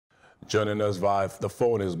Joining us via the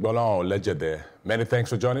phone is Bolahon Lejede. Many thanks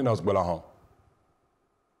for joining us, Bolahon.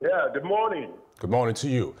 Yeah, good morning. Good morning to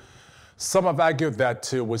you. Some have argued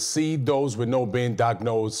that we see those with no being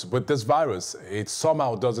diagnosed with this virus. It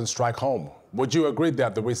somehow doesn't strike home. Would you agree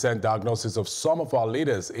that the recent diagnosis of some of our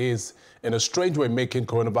leaders is, in a strange way, making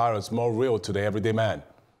coronavirus more real to the everyday man?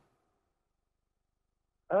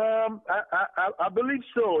 I believe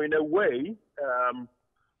so, in a way,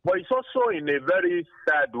 but it's also in a very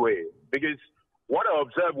sad way, because what I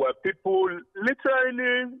observed were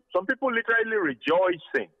some people literally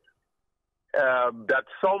rejoicing that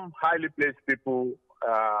some highly placed people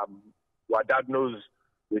were diagnosed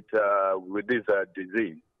with this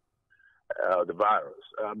disease, the virus.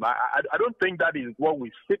 I don't think that is what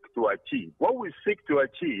we seek to achieve. What we seek to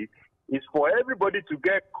achieve is for everybody to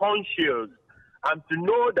get conscious and to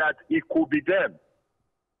know that it could be them,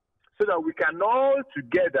 so that we can all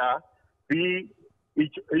together be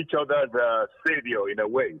each other's savior in a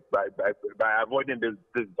way by avoiding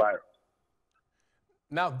this virus.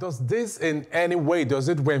 Now, does this in any way, does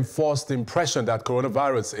it reinforce the impression that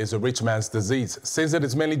coronavirus is a rich man's disease, since it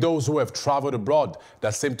is mainly those who have traveled abroad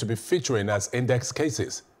that seem to be featuring as index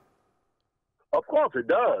cases? Of course it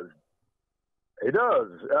does. It does.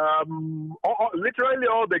 Literally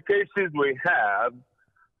all the cases we have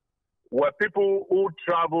were people who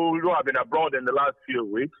traveled, who have been abroad in the last few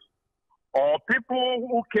weeks, or people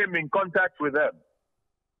who came in contact with them.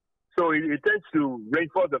 So it tends to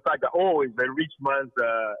reinforce the fact that, oh, it's a rich man's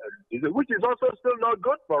disease, which is also still not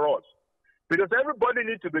good for us. Because everybody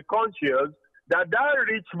needs to be conscious that that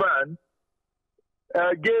rich man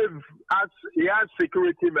he has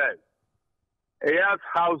security men, he has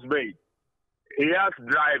housemaids, he has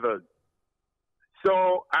drivers.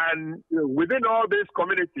 So, and within all this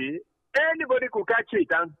community, anybody could catch it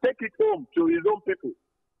and take it home to his own people.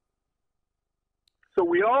 So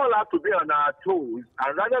we all have to be on our toes,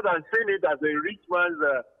 and rather than seeing it as a rich man's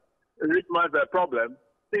problem,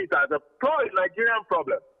 see it as a pro-Nigerian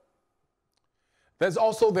problem. There's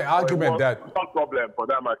also the argument that... Not problem for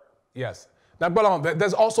that matter. Yes. Now, Bolahon,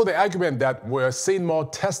 there's also the argument that we're seeing more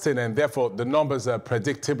testing and therefore the numbers are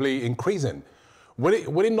predictably increasing. Would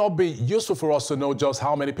it not be useful for us to know just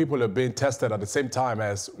how many people are being tested at the same time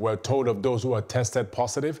as we're told of those who are tested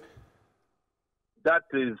positive? That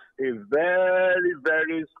is a very,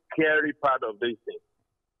 very scary part of this thing.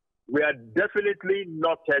 We are definitely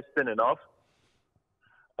not testing enough.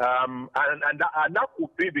 And that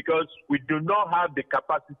could be because we do not have the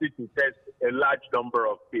capacity to test a large number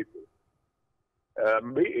of people.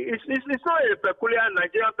 It's not a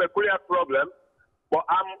Nigerian peculiar problem, but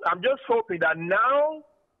I'm just hoping that now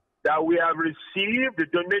that we have received the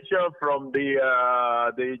donation from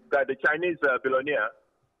the Chinese billionaire,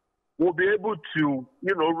 we'll be able to,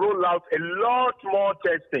 roll out a lot more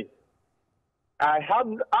testing. I have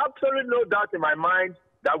absolutely no doubt in my mind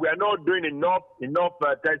that we are not doing enough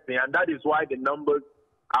testing, and that is why the numbers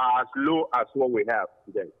are as low as what we have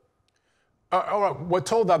today. All right. We're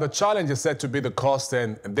told that the challenge is said to be the cost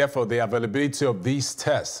and therefore the availability of these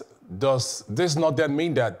tests. Does this not then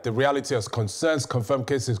mean that the reality as concerns confirmed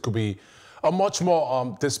cases could be a much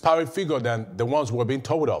more disparate figure than the ones we're being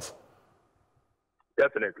told of?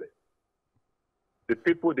 Definitely. The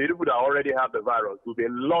people that already have the virus will be a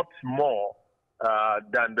lot more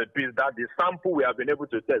than the sample we have been able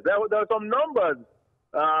to test. There are some numbers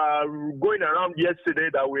going around yesterday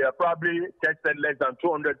that we have probably tested less than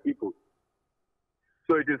 200 people.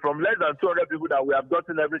 So it is from less than 200 people that we have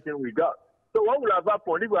gotten everything we got. So what will have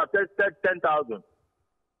happened if we have tested 10,000?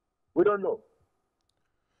 We don't know.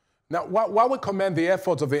 Now, while we commend the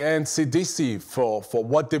efforts of the NCDC for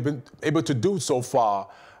what they've been able to do so far,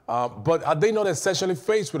 but are they not essentially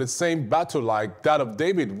faced with the same battle like that of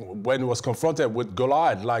David when he was confronted with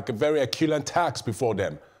Goliath, like a very Herculean task before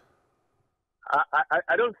them?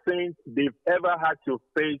 I don't think they've ever had to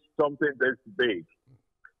face something this big.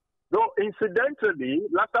 Though, incidentally,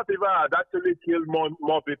 Lassa fever had actually killed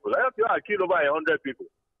more people. Lassa fever had killed over 100 people.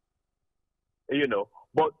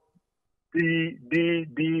 But the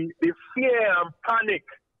fear and panic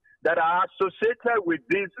that are associated with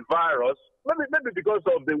this virus, maybe because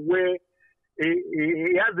of the way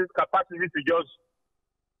he has this capacity to just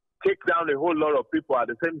take down a whole lot of people at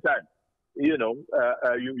the same time. You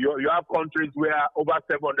have countries where over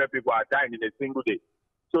 700 people are dying in a single day.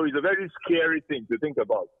 So it's a very scary thing to think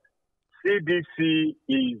about. CDC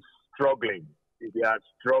is struggling. They are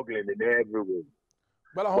struggling in every way.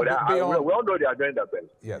 Well, we all know they are doing their best.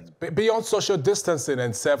 Yes. Beyond social distancing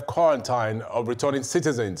and self-quarantine of returning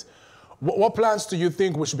citizens, What plans do you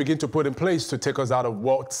think we should begin to put in place to take us out of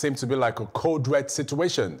what seems to be like a code red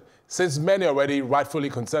situation, since many are already rightfully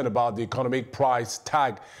concerned about the economic price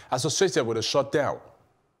tag associated with a shutdown?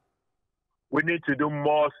 We need to do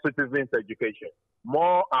more citizens education,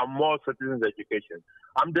 more and more citizens education.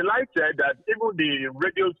 I'm delighted that even the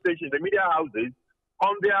radio stations, the media houses,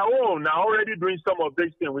 on their own are already doing some of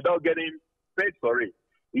these things without getting paid for it.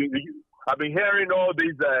 I've been hearing all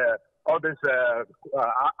these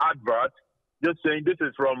adverts just saying this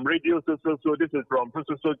is from radio, so this is from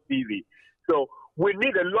so TV. So we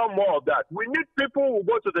need a lot more of that. We need people who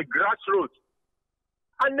go to the grassroots.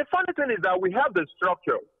 And the funny thing is that we have the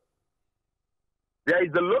structure. There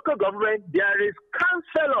is the local government, there is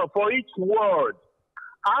councillor for each ward.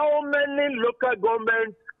 How many local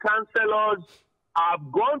government councillors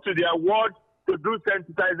have gone to their ward to do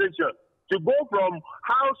sensitization, to go from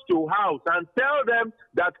house to house and tell them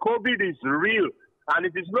that COVID is real and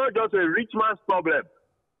it is not just a rich man's problem?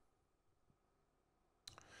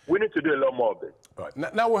 We need to do a lot more of this.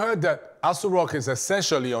 Right. Now we heard that Aso Rock is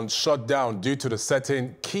essentially on shutdown due to the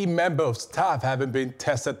certain key member of staff having been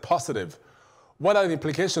tested positive. What are the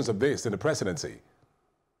implications of this in the presidency?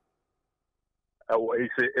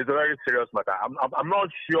 It's a very serious matter. I'm not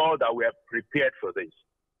sure that we are prepared for this.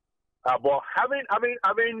 But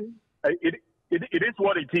it is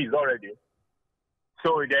what it is already.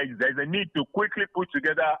 So there's a need to quickly put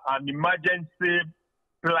together an emergency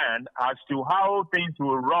plan as to how things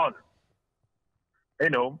will run. You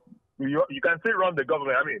know, you can still run the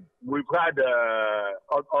government. I mean, we've had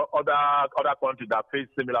other countries that face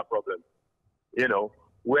similar problems. You know,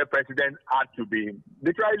 where president had to be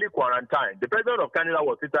literally quarantined. The president of Canada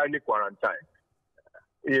was literally quarantined.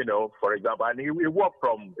 You know, for example, and he worked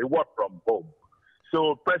from home.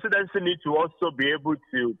 So presidency needs to also be able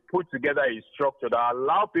to put together a structure that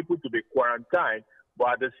allow people to be quarantined,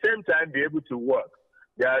 but at the same time be able to work.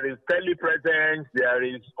 There is telepresence, there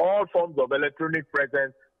is all forms of electronic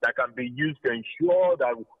presence that can be used to ensure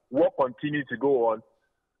that work continues to go on,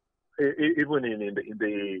 even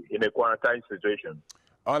in a quarantine situation.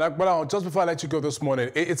 But just before I let you go this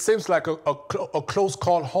morning, it seems like a close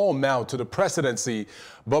call home now to the presidency.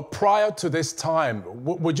 But prior to this time,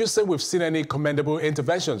 would you say we've seen any commendable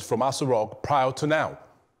interventions from Aso Rock prior to now?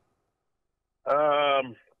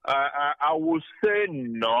 I would say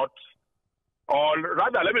not. Or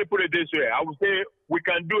rather, let me put it this way. I would say we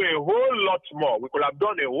can do a whole lot more. We could have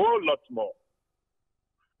done a whole lot more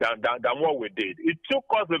than what we did. It took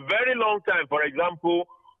us a very long time, for example,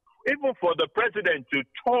 even for the president to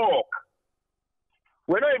talk.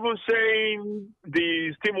 We're not even saying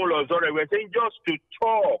the stimulus, we're saying just to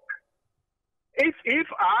talk. If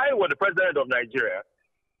I were the president of Nigeria,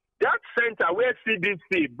 that center where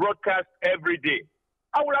CDC broadcasts every day,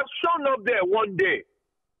 I would have shown up there one day.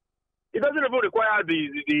 It doesn't even require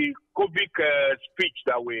the COVID speech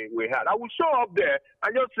that we had. I will show up there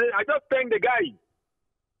and just say, I just thank the guy.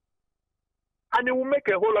 And it will make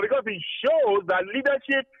a whole lot, because it shows that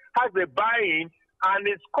leadership has a buy-in and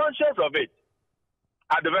is conscious of it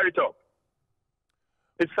at the very top.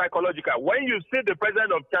 It's psychological. When you see the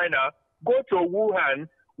president of China go to Wuhan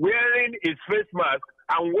wearing his face mask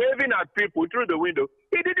and waving at people through the window,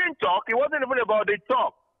 he didn't talk. It wasn't even about the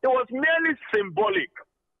talk. It was merely symbolic.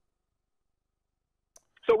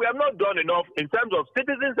 So we have not done enough in terms of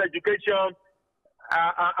citizens' education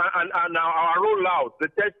and our rollout, the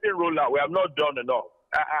testing rollout. We have not done enough.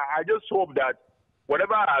 I just hope that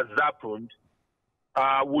whatever has happened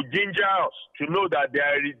would ginger us to know that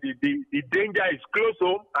the danger is close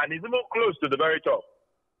home and is even close to the very top.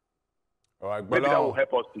 All right, maybe that will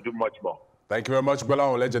help us to do much more. Thank you very much,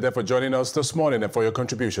 Gbola Olejede, for joining us this morning and for your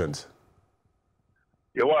contributions.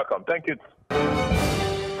 You're welcome. Thank you.